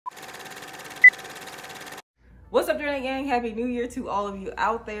What's up, Journey Gang? Happy New Year to all of you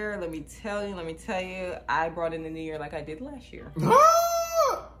out there. Let me tell you, I brought in the new year like I did last year.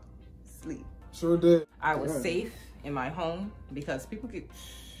 Sleep. Sure did. I was safe in my home because people get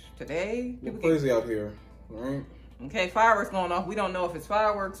crazy out here, right? Okay, fireworks going off. We don't know if it's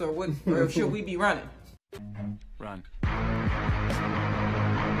fireworks or what, or should we be running? Run.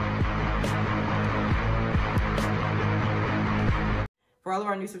 For all of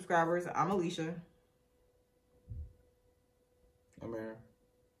our new subscribers, I'm Alicia. I'm Aaron.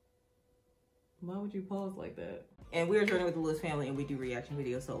 Why would you pause like that? And we are Journey with the Lewis family, and we do reaction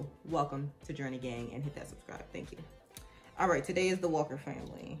videos, so welcome to Journey Gang, and hit that subscribe. Thank you. All right, today is the Walker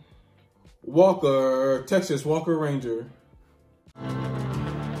family. Walker, Texas Walker Ranger.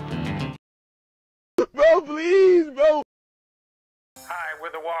 Bro, please, bro. Hi,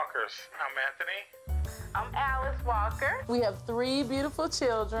 we're the Walkers. I'm Anthony. I'm Alice Walker. We have 3 beautiful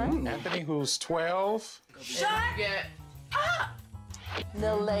children. Anthony, who's 12. Shut up!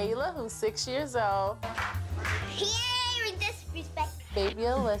 Layla, who's 6 years old. Here, disrespect. Baby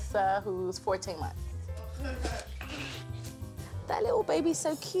Alyssa, who's 14 months. That little baby's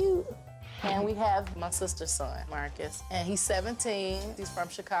so cute. And we have my sister's son, Marcus, and he's 17. He's from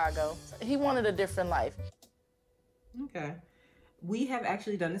Chicago. He wanted a different life. Okay. We have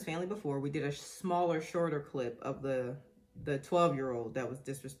actually done this family before. We did a smaller, shorter clip of the 12-year-old that was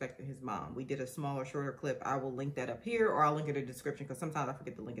disrespecting his mom. We did a smaller, shorter clip. I will link that up here, or I'll link it in the description because sometimes I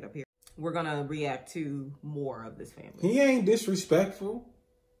forget to link it up here. We're going to react to more of this family. He ain't disrespectful.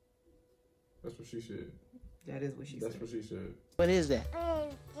 That's what she said. That is what she said. That's what she said. What is that?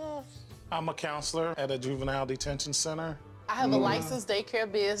 I'm a counselor at a juvenile detention center. I have a licensed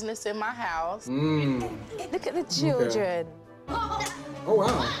daycare business in my house. Look at the children. Oh,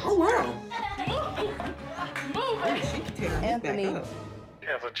 wow. Oh, wow. Anthony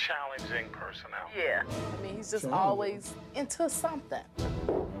Has a challenging personality. Yeah. I mean, he's just always into something.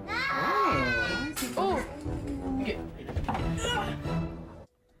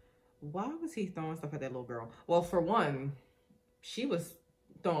 Why was he throwing stuff at that little girl? Well, for one, she was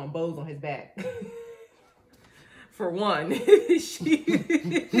throwing bows on his back. For one,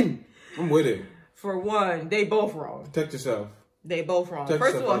 I'm with it. For one, they both wrong. Protect yourself. They both wrong. Protect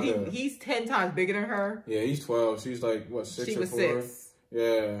First of all, yourself out he's 10 times bigger than her. Yeah, he's 12. She's like, what, 6 she or was 4? 6.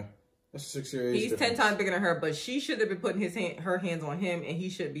 Yeah. That's a 6-year age He's difference. 10 times bigger than her, but she should have been putting her hands on him, and he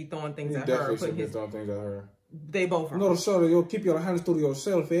should be throwing things at her. Definitely should be throwing things at her. They both wrong. No, sorry, you'll keep your hands to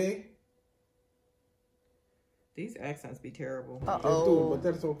yourself, eh? These accents be terrible. Uh-oh. But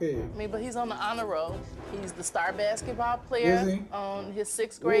that's okay. I mean, but he's on the honor roll. He's the star basketball player on his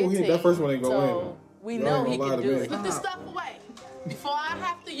 6th grade team. That first one ain't going so we know he can do it. Put this stuff away before I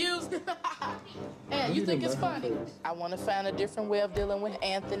have to use it. And you think it's funny? I want to find a different way of dealing with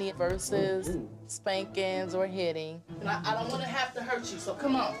Anthony versus spankings or hitting. And I don't want to have to hurt you, so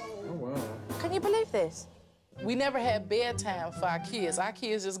come on. Oh, wow. Can you believe this? We never had bedtime for our kids. Our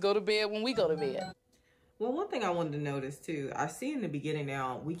kids just go to bed when we go to bed. Well, one thing I wanted to notice, too, I see in the beginning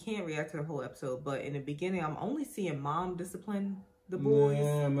now, we can't react to the whole episode, but in the beginning, I'm only seeing mom discipline the boys.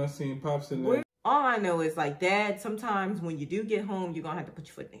 Yeah, I'm not seeing Pops in there. All I know is, like, Dad, sometimes when you do get home, you're going to have to put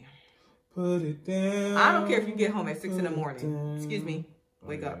your foot down. Put it down. I don't care if you get home at 6 in the morning. Excuse me.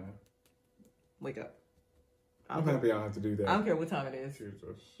 Wake up. Wake up. I'm happy I don't have to do that. I don't care what time it is.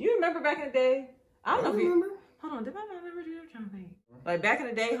 Jesus. You remember back in the day? I don't know if you remember. Hold on, did my mom ever do that? I'm trying to think. Like, back in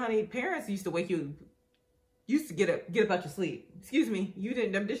the day, honey, parents used to wake you... used to get up out your sleep. Excuse me, you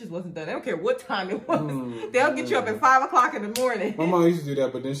didn't, them dishes wasn't done. I don't care what time it was. They'll get you up at 5 o'clock in the morning. My mom used to do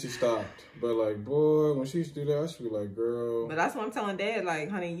that, but then she stopped. But like, boy, when she used to do that, I should be like, girl. But that's what I'm telling Dad, like,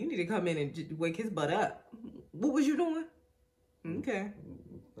 honey, you need to come in and wake his butt up. What was you doing? Okay.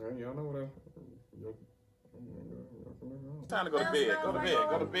 Y'all know what Time to go to bed. Go to bed.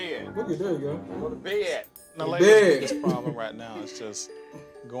 Go to bed. Okay, there you go. Go to bed. The Bed. lady's biggest problem right now is just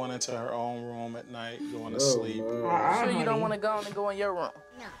going into her own room at night, going to sleep. Sure you don't want to go and go in your room?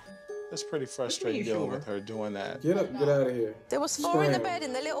 No. It's pretty frustrating dealing with her doing that. Get up, get out of here. There was 4 in the bed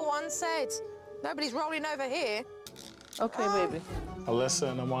and the little one said, nobody's rolling over here. Okay, baby. Alyssa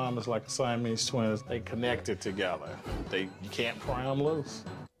and the mom is like Siamese twins. They connected together. You can't pry them loose.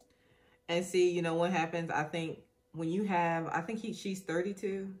 And see, you know what happens? I think when you have, I think she's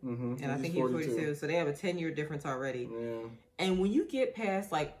 32, and I think he's 42. So they have a 10-year difference already. Yeah. And when you get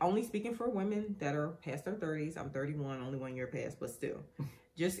past, like, only speaking for women that are past their 30s, I'm 31, only 1 year past, but still.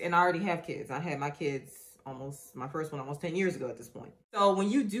 And I already have kids. I had my kids my first one almost 10 years ago at this point. So when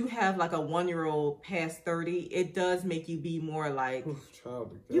you do have like a 1-year-old past 30, it does make you be more like,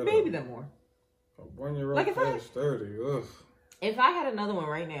 you baby them more. A 1-year-old like past 30, ugh. If I had another one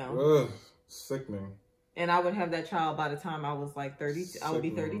right now. Ugh, sickening. And I would have that child by the time I was like 30. I would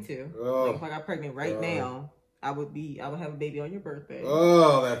be 32. Like if I got pregnant right now, I would have a baby on your birthday.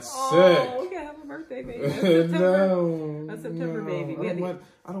 Oh, that's sick. Oh, we can have a birthday baby. That's September. No. That's September, baby.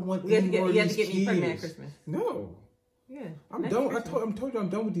 I don't want you had to get me pregnant at Christmas. No. Yeah. I'm done. I told you I'm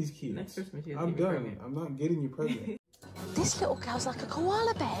done with these kids. Next Christmas, I'm done. I'm not getting you pregnant. This little girl's like a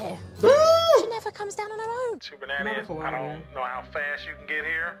koala bear. She never comes down on her own. Supernanny, I don't know how fast you can get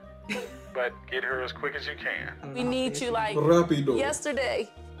here, but get her as quick as you can. We need you like Rapido. yesterday.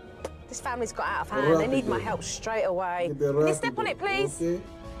 This family's got out of hand. They need my help straight away. Can you step on it, please? Okay.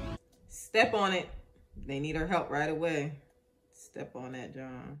 Step on it. They need her help right away. Step on that,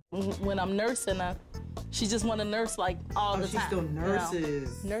 John. When I'm nursing her, she just want to nurse like all the time. She still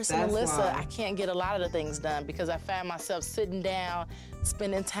nurses. You know? Nursing Alyssa, I can't get a lot of the things done because I find myself sitting down,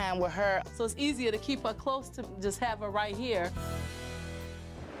 spending time with her. So it's easier to keep her close to just have her right here.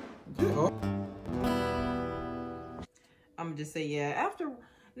 Yeah. I'm gonna just say, yeah.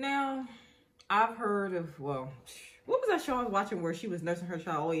 Now, I've heard of, well, what was that show I was watching where she was nursing her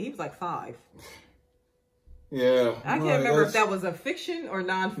child? Oh, he was like 5. Yeah. I can't remember if that was a fiction or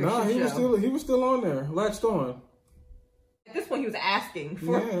non-fiction show. He was still on there, latched on. At this point, he was asking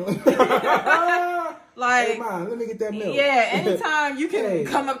for... Yeah. Like, hey, Mom, let me get that milk. Yeah, anytime you can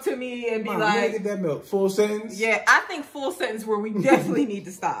come up to me and be Mom, like... let me get that milk. Full sentence? Yeah, I think full sentence where we definitely need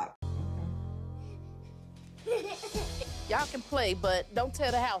to stop. Y'all can play, but don't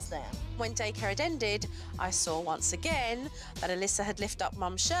tear the house down. When daycare had ended, I saw once again that Alyssa had lifted up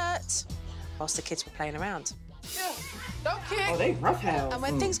Mum's shirt whilst the kids were playing around. Yeah, don't kick. Oh, they roughhouse. And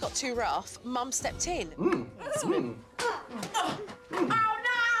when things got too rough, Mum stepped in. Oh, no!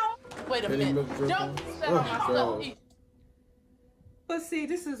 Wait a minute. Don't step on my stuff. But see,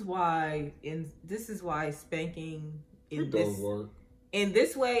 this is why spanking in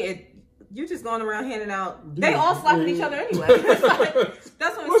this way, you're just going around handing out. They all slapping each other anyway. That's what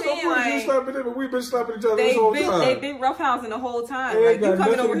I'm saying. Like, slapping them, we've been slapping each other this whole time. They've been roughhousing the whole time. Like, you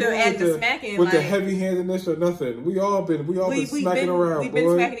coming over here adding the smacking with the heavy-handedness or nothing. We all been smacking around. We've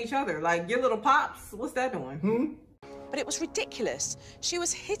been smacking each other. Like your little pops. What's that doing? But it was ridiculous. She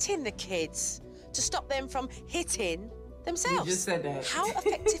was hitting the kids to stop them from hitting themselves. You just said that. How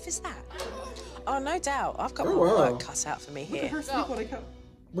effective is that? Oh, no doubt. I've got my work cut out for me here.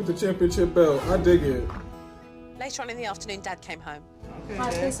 With the championship belt, I dig it. Later on in the afternoon, Dad came home. Okay, Hi,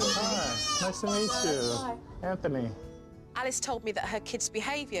 nice to meet you. Hi. Anthony. Alice told me that her kid's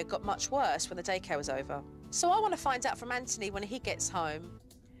behaviour got much worse when the daycare was over. So I want to find out from Anthony when he gets home.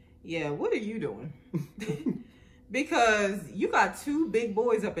 Yeah, what are you doing? Because you got 2 big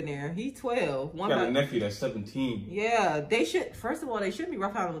boys up in there. He's 12. One got a nephew that's 17. Yeah, first of all, they shouldn't be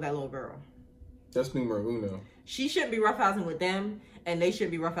roughhousing with that little girl. That's numero uno. She shouldn't be roughhousing with them, and they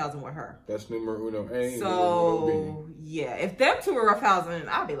shouldn't be roughhousing with her. That's numero uno A. So, yeah, if them 2 are roughhousing,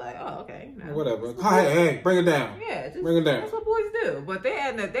 I'll be like, oh, okay. No. Whatever. Hey, bring it down. Yeah, bring it down. That's what boys do. But they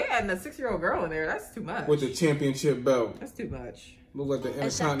adding a 6-year-old girl in there. That's too much. With the championship belt. That's too much. Look like the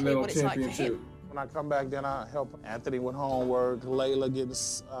Intercontinental Championship. When I come back, then I help Anthony with homework, Layla getting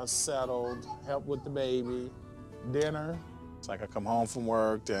settled, help with the baby, dinner. It's like I come home from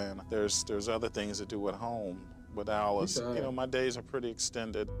work, and there's other things to do at home with Alice. You know, my days are pretty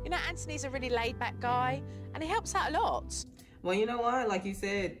extended. You know, Anthony's a really laid-back guy, and he helps out a lot. Well, you know what? Like you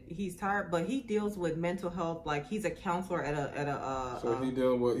said, he's tired, but he deals with mental health. Like he's a counselor at a. So he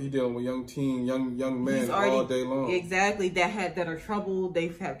dealing with young men all day long. Exactly, that are troubled.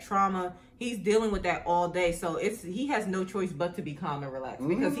 They've had trauma. He's dealing with that all day, so he has no choice but to be calm and relaxed.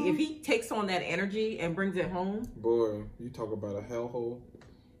 Because if he takes on that energy and brings it home, boy, you talk about a hellhole.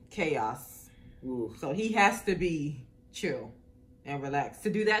 Chaos. Oof. So he has to be chill and relaxed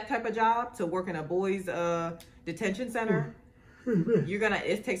to do that type of job. To work in a boys' detention center.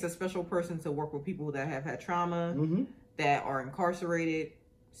 It takes a special person to work with people that have had trauma, that are incarcerated,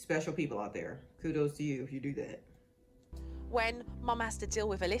 special people out there. Kudos to you if you do that. When Mum has to deal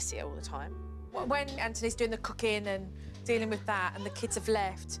with Alicia all the time. When Anthony's doing the cooking and dealing with that and the kids have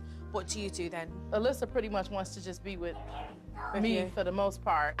left, what do you do then? Alyssa pretty much wants to just be with me for the most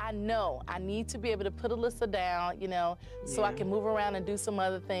part. I know I need to be able to put Alyssa down, you know, so I can move around and do some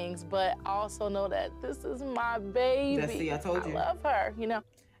other things, but also know that this is my baby. I told you. I love her, you know.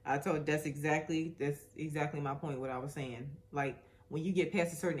 That's exactly my point, what I was saying. Like, when you get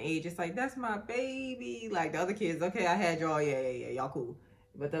past a certain age, it's like, that's my baby. Like, the other kids, okay, I had y'all, yeah, y'all cool.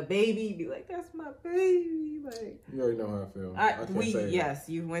 But the baby be like, that's my baby. Like, you already know how I feel. Yes,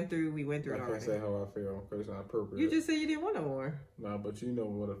 we went through it already. I can't say how I feel because it's not appropriate. You just said you didn't want no more. Nah, but you know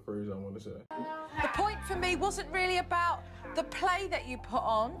what a phrase I want to say. The point for me wasn't really about the play that you put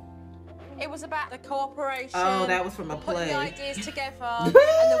on. It was about the cooperation. Oh, that was from a putting play. the ideas together and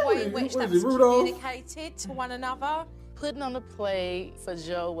the way in which that was communicated to one another. Putting on a play for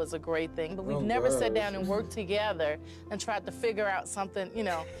Joe was a great thing, but we've never sat down and worked together and tried to figure out something, you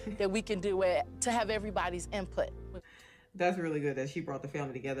know, that we can do to have everybody's input. That's really good that she brought the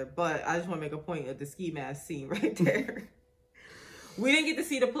family together, but I just want to make a point of the ski mask scene right there. We didn't get to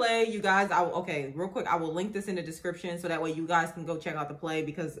see the play, you guys. Okay, real quick, I will link this in the description so that way you guys can go check out the play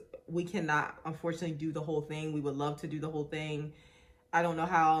because we cannot, unfortunately, do the whole thing. We would love to do the whole thing. I don't know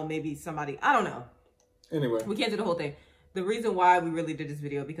how, maybe somebody, I don't know. Anyway. We can't do the whole thing. The reason why we really did this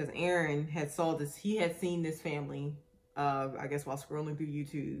video because Aaron had saw this, he had seen this family, I guess while scrolling through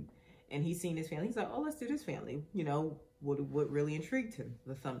YouTube, and he's seen this family. He's like, oh, let's do this family. You know, what really intrigued him,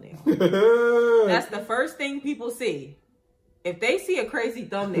 the thumbnail. That's the first thing people see. If they see a crazy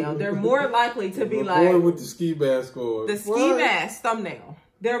thumbnail, they're more likely to be like, boy with the ski mask on. The ski mask thumbnail.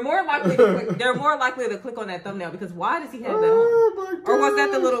 They're more likely to click, they're more likely to click on that thumbnail because why does he have that on? My God. Or was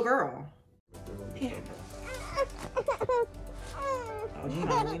that the little girl? Here. Oh, she's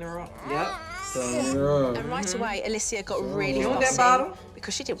trying to wean her up. Yep. And right away, Alicia got really fussy that bottle?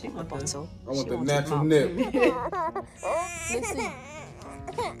 because she didn't want the bottle. I want the natural nip. Listen,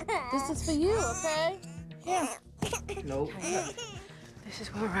 this is for you, okay? Yeah. Nope. This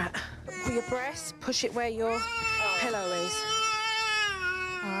is where we're at. Put your breast, push it where your pillow is.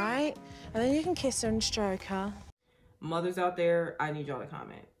 All right? And then you can kiss her and stroke her. Mothers out there, I need y'all to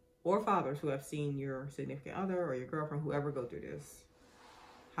comment. Or fathers who have seen your significant other or your girlfriend, whoever go through this.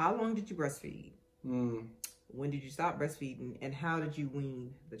 How long did you breastfeed? When did you stop breastfeeding? And how did you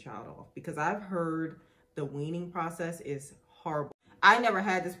wean the child off? Because I've heard the weaning process is horrible. I never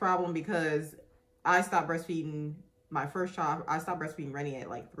had this problem because I stopped breastfeeding my first child. I stopped breastfeeding Rennie at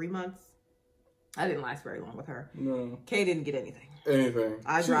like 3 months. I didn't last very long with her. No. Kay didn't get anything.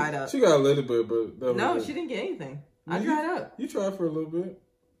 I dried up. She got a little bit, but... No, she didn't get anything. I dried up. You tried for a little bit.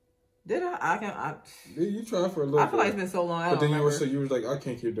 Did I? You tried for a little bit. I feel like it's been so long. But then you were like, I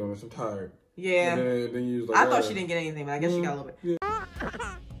can't keep doing this. I'm tired. Yeah. And then you was like, I thought she didn't get anything, but I guess she got a little bit. Yeah.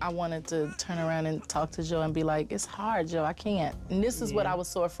 I wanted to turn around and talk to Joe and be like, it's hard, Joe. I can't. And this is what I was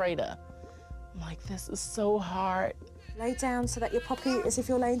so afraid of. I'm like, this is so hard. Lay down so that your puppy, as if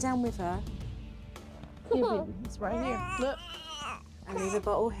you're laying down with her. Here, baby. It's right here. Look. And leave the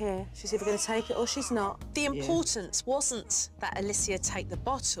bottle here. She's either going to take it or she's not. The importance wasn't that Alicia take the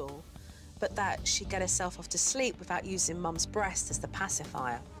bottle, but that she get herself off to sleep without using mum's breast as the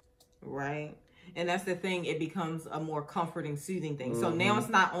pacifier. Right. And that's the thing. It becomes a more comforting, soothing thing. So now it's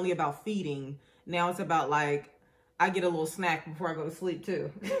not only about feeding. Now it's about, like, I get a little snack before I go to sleep,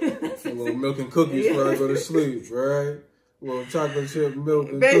 too. A little milk and cookies before I go to sleep, right? A little chocolate chip milk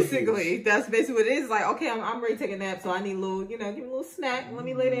and cookies. That's basically what it is. Like, okay, I'm ready to take a nap, so I need a little, you know, give me a little snack. Let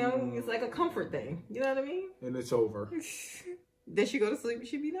me lay down. It's like a comfort thing. You know what I mean? And it's over. Then she go to sleep,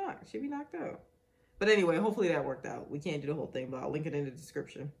 she'd be knocked out. But anyway, hopefully that worked out. We can't do the whole thing, but I'll link it in the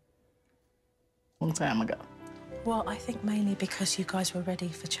description. Long time ago. Well, I think mainly because you guys were ready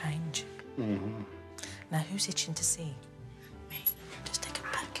for change. Now, who's itching to see? Me. Just take it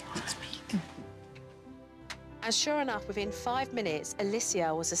back. That's me. And sure enough, within 5 minutes,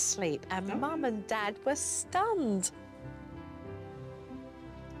 Alicia was asleep, and Mum and Dad were stunned.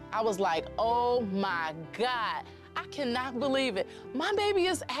 I was like, oh my God. I cannot believe it. My baby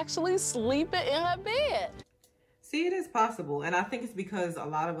is actually sleeping in her bed. See, it is possible. And I think it's because a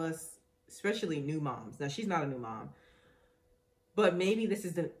lot of us, especially new moms. Now, she's not a new mom. But maybe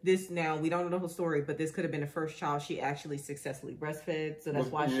this now, we don't know the whole story, but this could have been the first child she actually successfully breastfed. So that's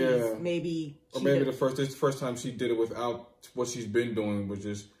why she's maybe... Or maybe this is the first time she did it without what she's been doing, which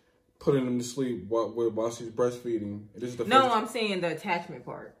is putting them to sleep while she's breastfeeding. I'm saying the attachment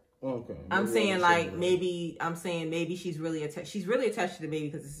part. Okay. I'm saying like maybe she's really attached. She's really attached to the baby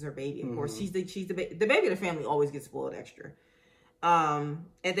because this is her baby. Of course, she's the baby of the family always gets spoiled extra. And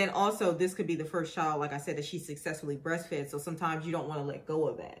then also this could be the first child, like I said, that she successfully breastfed. So sometimes you don't want to let go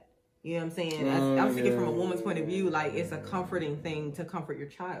of that. You know what I'm saying? I'm thinking from a woman's point of view, like it's a comforting thing to comfort your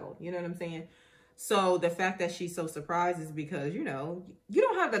child. You know what I'm saying? So the fact that she's so surprised is because, you know, you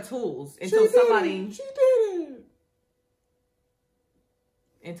don't have the tools until somebody... She did it.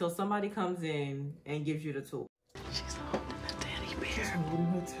 Until somebody comes in and gives you the tool. She's holding a teddy bear.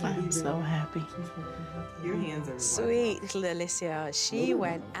 I'm so happy. Your hands are sweet little Alicia. She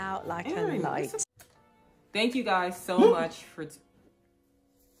went out like a light. Thank you guys so much for...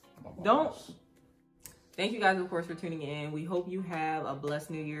 Thank you guys, of course, for tuning in. We hope you have a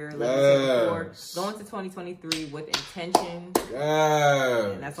blessed new year. Like I said before, go into 2023 with intention. Yeah.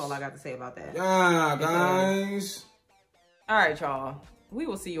 And that's all I got to say about that. Yeah, guys. All right, y'all. We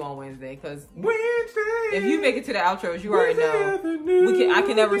will see you on Wednesday, because Wednesday. If you make it to the outros, you already know. I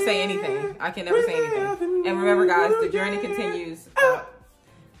can never say anything. I can never say anything. And remember, guys, the journey continues.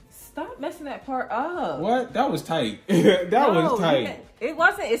 Stop messing that part up. What? That was tight. That was tight. It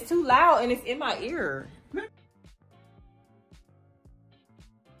wasn't. It's too loud and it's in my ear.